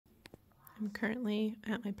I'm currently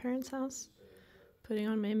at my parents' house putting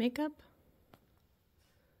on my makeup,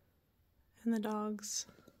 and the dogs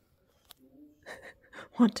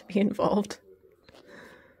want to be involved.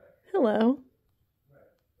 Hello.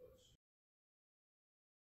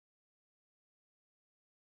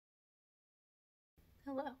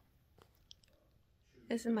 Hello.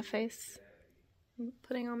 This is my face. I'm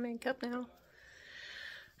putting on makeup now.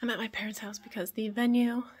 I'm at my parents' house because the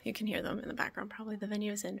venue, you can hear them in the background probably, the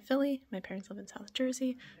venue is in Philly. My parents live in South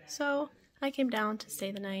Jersey, so I came down to stay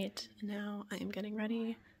the night, and now I am getting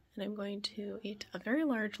ready and I'm going to eat a very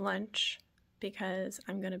large lunch because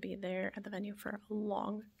I'm going to be there at the venue for a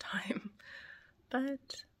long time.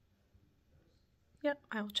 But, yep,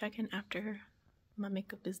 I will check in after my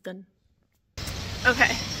makeup is done.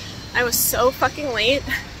 Okay, I was so fucking late.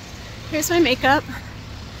 Here's my makeup.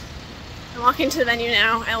 I'm walking to the venue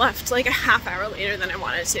now. I left like a half hour later than I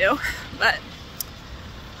wanted to, but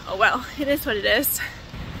oh well, it is what it is.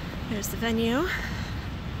 There's the venue.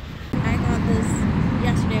 I got this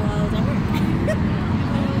yesterday while I was at work.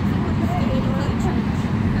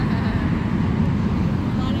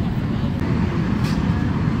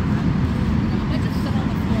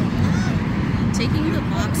 Taking the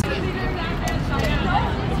box.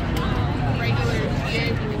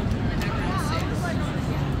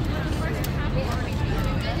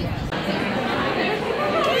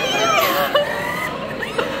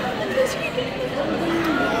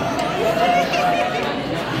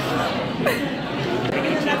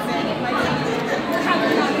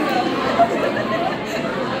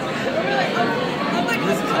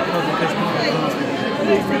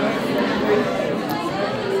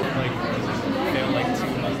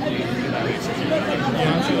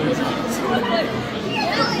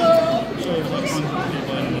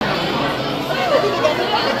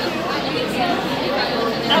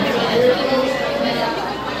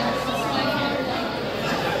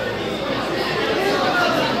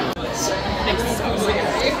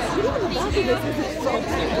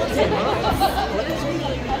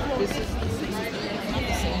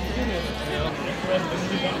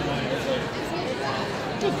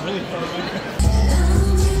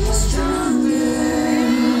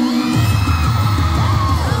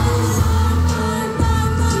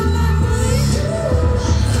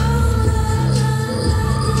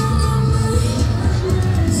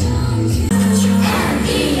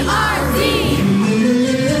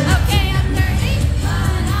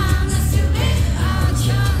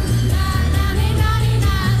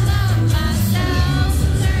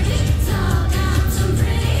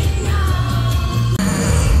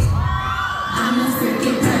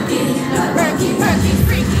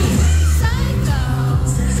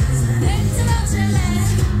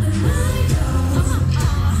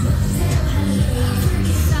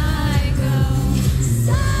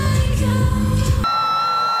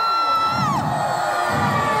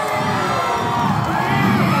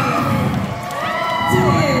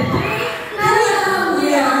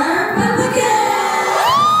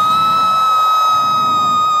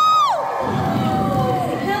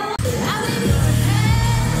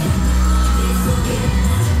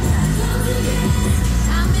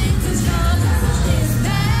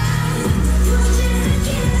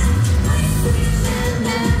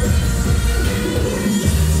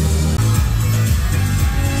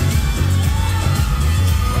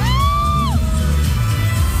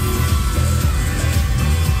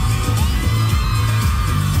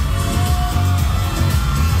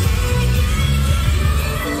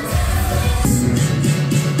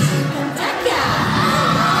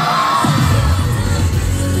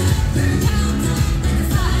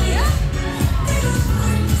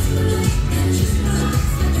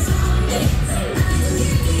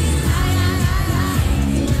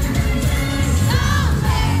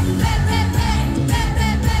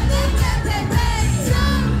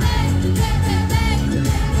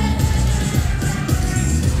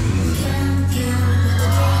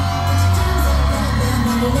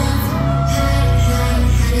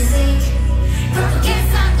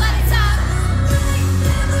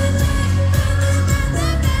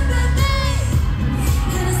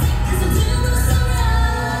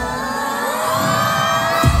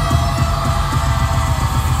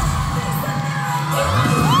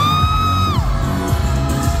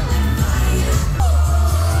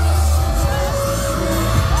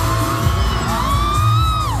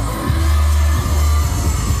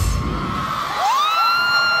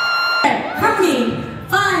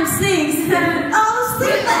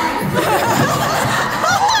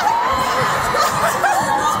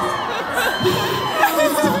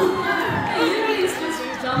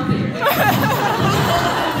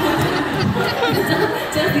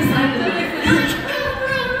 Just decided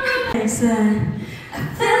inside. I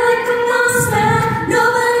feel like a monster,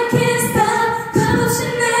 nobody can stop.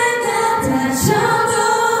 Commotion and touch your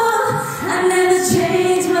door. I never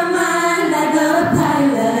change my mind like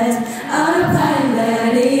autopilot,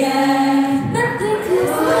 yeah. Nothing can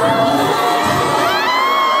stop.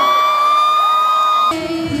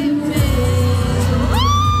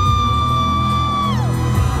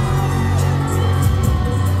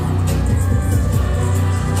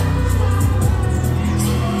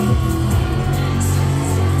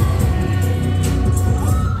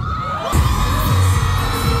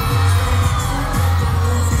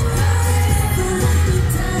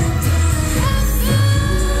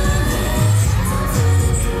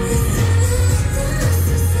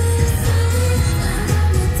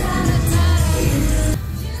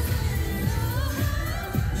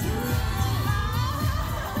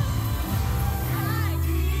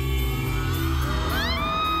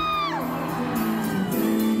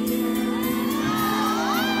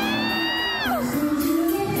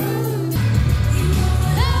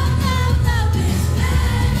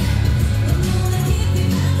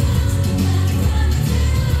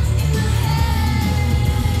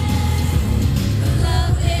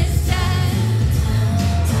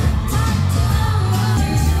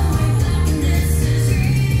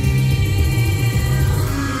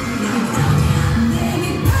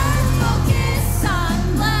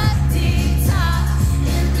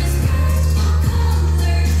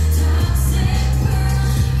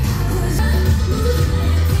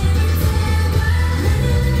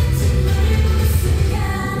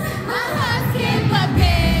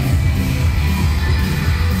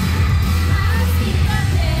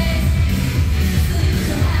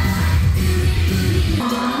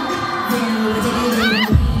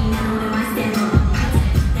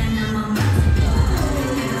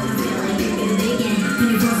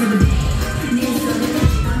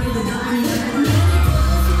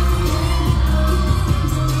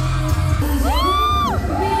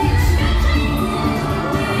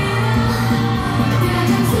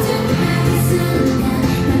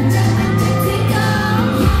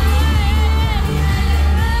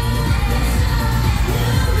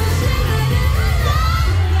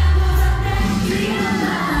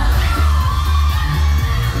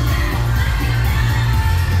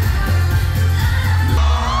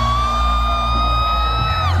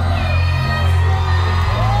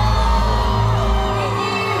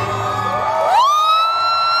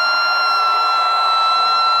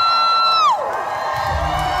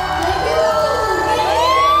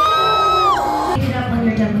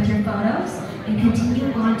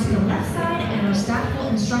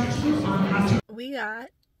 We got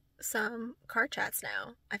some card chats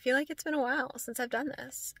now. I feel like it's been a while since I've done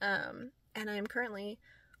this. And I am currently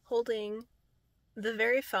holding the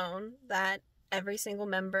very phone that every single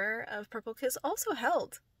member of Purple Kiss also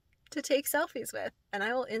held to take selfies with. And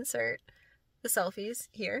I will insert the selfies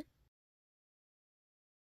here.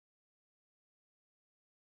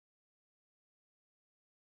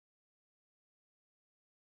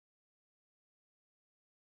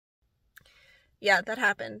 Yeah, that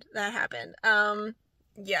happened.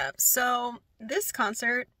 Yeah, so this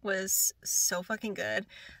concert was so fucking good.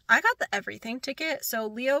 I got the everything ticket. So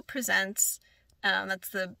Leo Presents, that's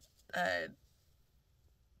the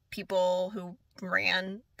people who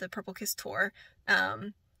ran the Purple Kiss tour.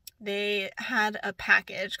 They had a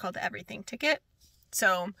package called the everything ticket.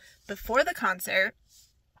 So before the concert,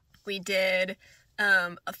 we did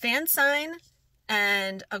a fan sign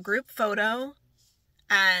and a group photo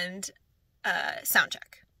and sound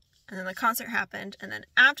check. And then the concert happened, and then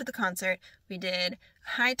after the concert we did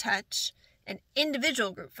high touch and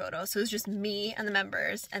individual group photos. So it was just me and the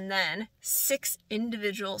members, and then 6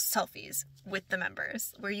 individual selfies with the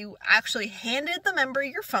members where you actually handed the member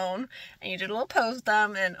your phone and you did a little pose with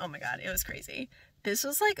them, and oh my god, it was crazy. This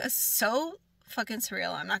was like so fucking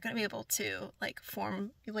surreal. I'm not gonna be able to like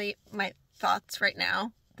formulate my thoughts right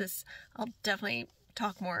now. I'll definitely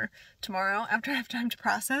talk more tomorrow after I have time to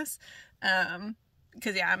process.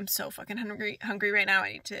 Because yeah, I'm so fucking hungry right now.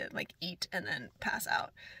 I need to like eat and then pass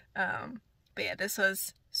out. But yeah, this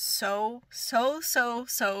was so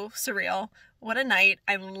surreal. What a night.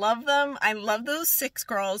 I love them. I love those 6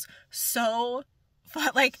 girls so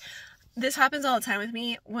like, this happens all the time with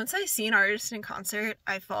me. Once I see an artist in concert,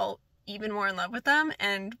 I fall even more in love with them,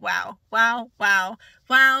 and wow.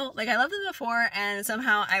 Like, I loved them before, and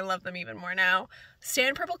somehow I love them even more now.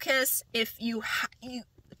 Stan Purple Kiss. If you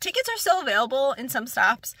tickets are still available in some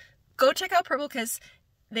stops, go check out Purple Kiss.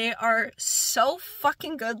 They are so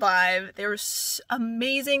fucking good live. They were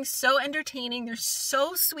amazing, so entertaining. They're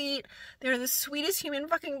so sweet. They're the sweetest human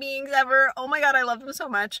fucking beings ever. Oh my god, I love them so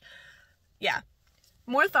much. yeah,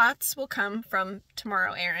 more thoughts will come from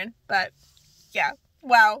tomorrow, Aaron, but yeah,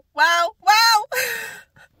 wow.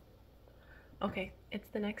 Okay, it's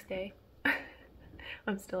the next day.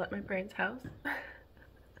 I'm still at my parents' house.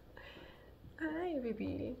 Hi,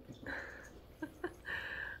 baby.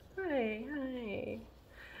 Hi.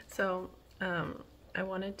 So, I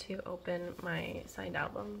wanted to open my signed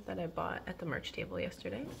album that I bought at the merch table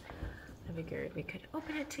yesterday. I figured we could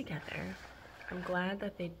open it together. I'm glad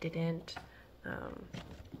that they didn't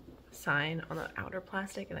sign on the outer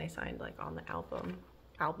plastic and they signed like on the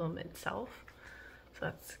album itself. So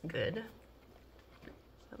that's good.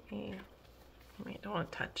 I don't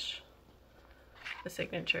want to touch the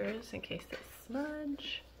signatures in case they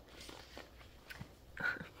smudge.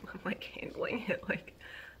 I'm like handling it like,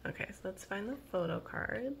 okay, so let's find the photo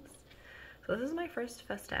cards. So this is my first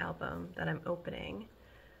Festa album that I'm opening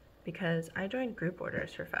because I joined group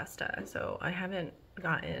orders for Festa, so I haven't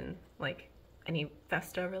gotten like any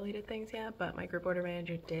Festa related things yet, but my group order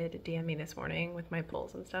manager did DM me this morning with my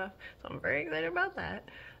polls and stuff, so I'm very excited about that.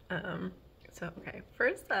 So okay,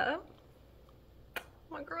 first up,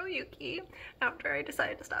 my girl Yuki. After I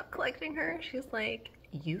decided to stop collecting her, she's like,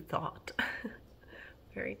 you thought.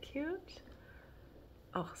 Very cute.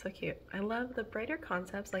 Oh, so cute. I love the brighter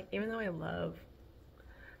concepts, like even though I love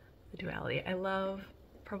the duality, I love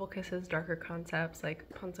Purple Kisses, darker concepts like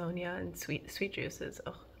Ponzonia and Sweet Juices.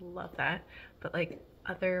 Oh, I love that. But like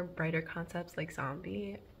other brighter concepts like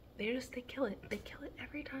Zombie, they kill it. They kill it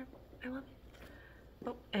every time. I love it.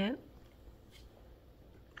 Oh, and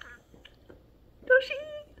Doshi!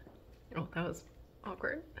 Oh, that was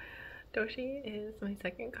awkward. Doshi is my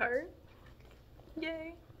second card.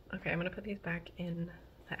 Yay! Okay, I'm gonna put these back in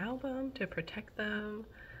the album to protect them.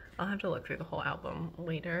 I'll have to look through the whole album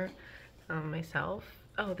later myself.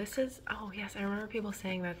 Oh, this is, oh yes, I remember people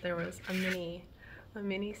saying that there was a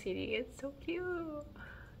mini CD. It's so cute.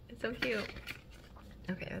 It's so cute.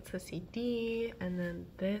 Okay, that's the CD, and then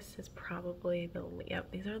this is probably the,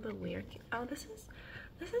 yep, these are the lyric. Oh, this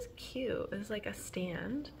is cute. This is like a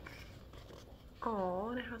stand. Oh,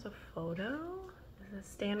 and it has a photo. This is a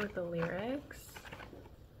stand with the lyrics.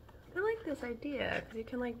 I like this idea because you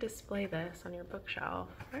can like display this on your bookshelf.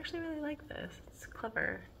 I actually really like this. It's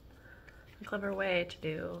clever. A clever way to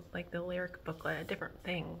do like the lyric booklet, a different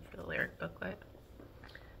thing for the lyric booklet.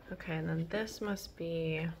 Okay, and then this must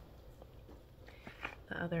be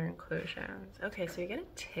the other inclusions. Okay, so you get a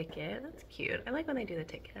ticket. That's cute. I like when they do the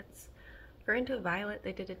tickets. For Into Violet,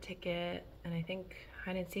 they did a ticket, and I think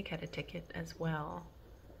Hide and Seek had a ticket as well.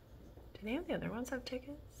 Do any of the other ones have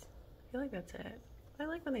tickets? I feel like that's it. I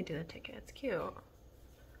like when they do the ticket. It's cute. I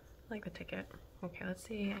like the ticket. Okay, let's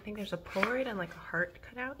see. I think there's a Polaroid and like a heart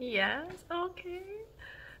cutout. Yes. Okay.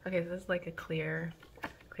 Okay, so this is like a clear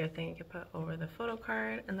thing you can put over the photo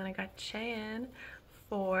card. And then I got Cheyenne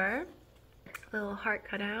for the little heart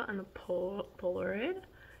cutout and the Polaroid.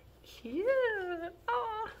 Cute.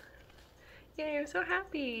 Oh. Yay, I'm so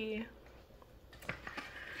happy.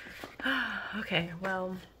 Okay,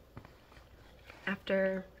 well,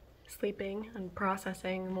 after sleeping and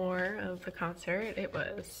processing more of the concert, it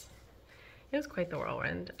was quite the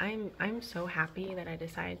whirlwind. I'm so happy that I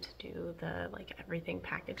decided to do the like everything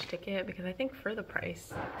package ticket because I think for the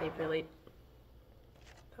price they really,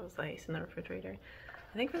 that was ice in the refrigerator.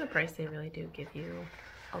 I think for the price they really do give you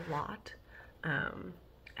a lot,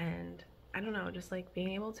 and I don't know, just like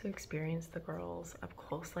being able to experience the girls up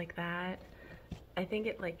close like that, I think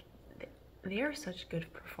it like, they are such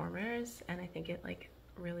good performers, and I think it like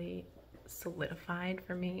really solidified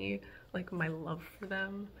for me like my love for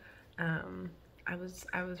them. I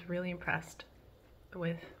was really impressed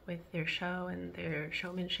with their show and their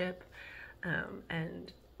showmanship,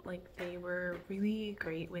 and like they were really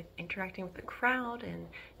great with interacting with the crowd and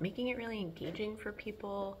making it really engaging for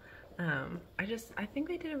people. I think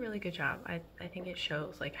they did a really good job. I think it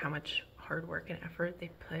shows like how much hard work and effort they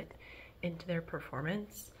put into their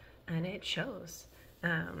performance, and it shows.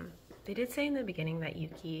 They did say in the beginning that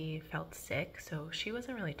Yuki felt sick, so she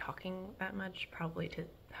wasn't really talking that much, probably to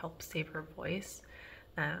help save her voice.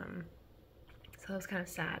 So that was kind of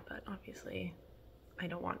sad, but obviously I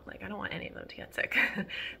don't want any of them to get sick.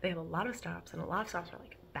 They have a lot of stops, and a lot of stops are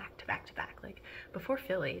like back to back to back. Like before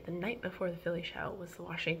Philly, the night before the Philly show was the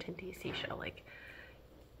Washington DC show. Like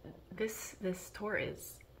this tour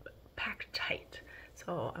is packed tight,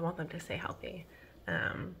 so I want them to stay healthy.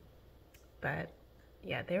 But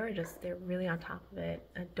yeah, they're really on top of it.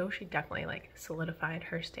 And Doshi definitely like solidified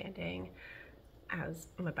her standing as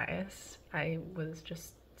my bias. I was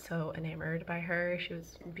just so enamored by her. She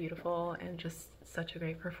was beautiful and just such a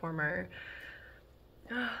great performer.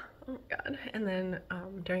 Oh Oh my god. And then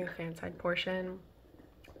during the fan side portion,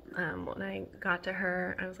 when I got to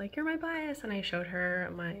her, I was like, "You're my bias," and I showed her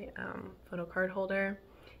my photo card holder,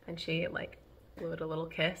 and she like blew it a little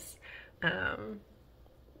kiss.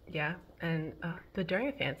 Yeah, and but during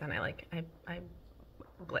the fan sign, I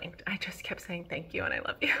blinked. I just kept saying thank you and I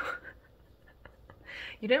love you.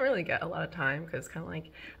 You didn't really get a lot of time because kind of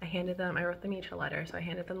like I wrote them each a letter, so I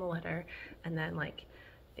handed them the letter, and then like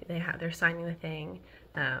they're signing the thing,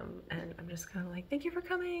 and I'm just kind of like, thank you for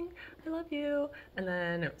coming, I love you, and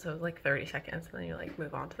then so it was like 30 seconds, and then you like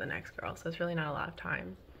move on to the next girl, so it's really not a lot of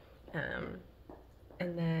time. And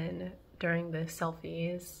then during the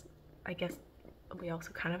selfies, I guess we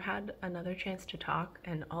also kind of had another chance to talk,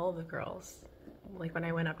 and all of the girls, like when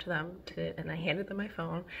I went up to them and I handed them my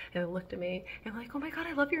phone, and they looked at me and like, oh my god,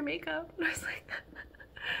 I love your makeup, and I was like,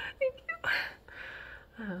 thank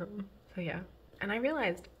you. So yeah, and I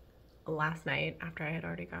realized last night after I had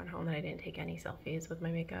already gone home that I didn't take any selfies with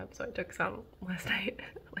my makeup, so I took some last night,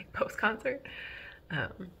 like post-concert.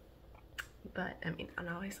 But I mean, and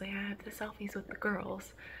obviously I have the selfies with the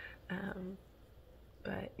girls,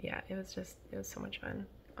 but yeah, it was so much fun.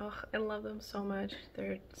 Oh, I love them so much.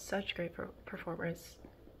 They're such great performers.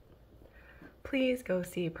 Please go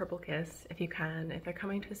see Purple Kiss if you can. If they're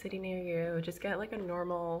coming to a city near you, just get like a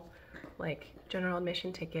normal like general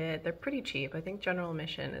admission ticket. They're pretty cheap. I think general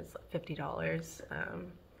admission is like $50.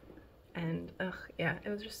 And yeah, it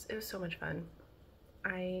was so much fun.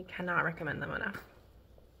 I cannot recommend them enough.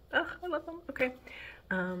 I love them. Okay,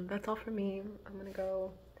 that's all for me. I'm gonna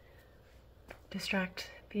go distract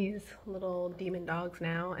these little demon dogs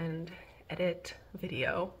now and edit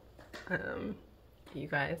video. You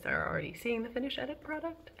guys are already seeing the finished edited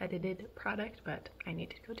product, but I need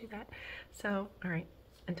to go do that. So, all right,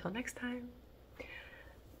 until next time,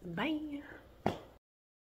 bye.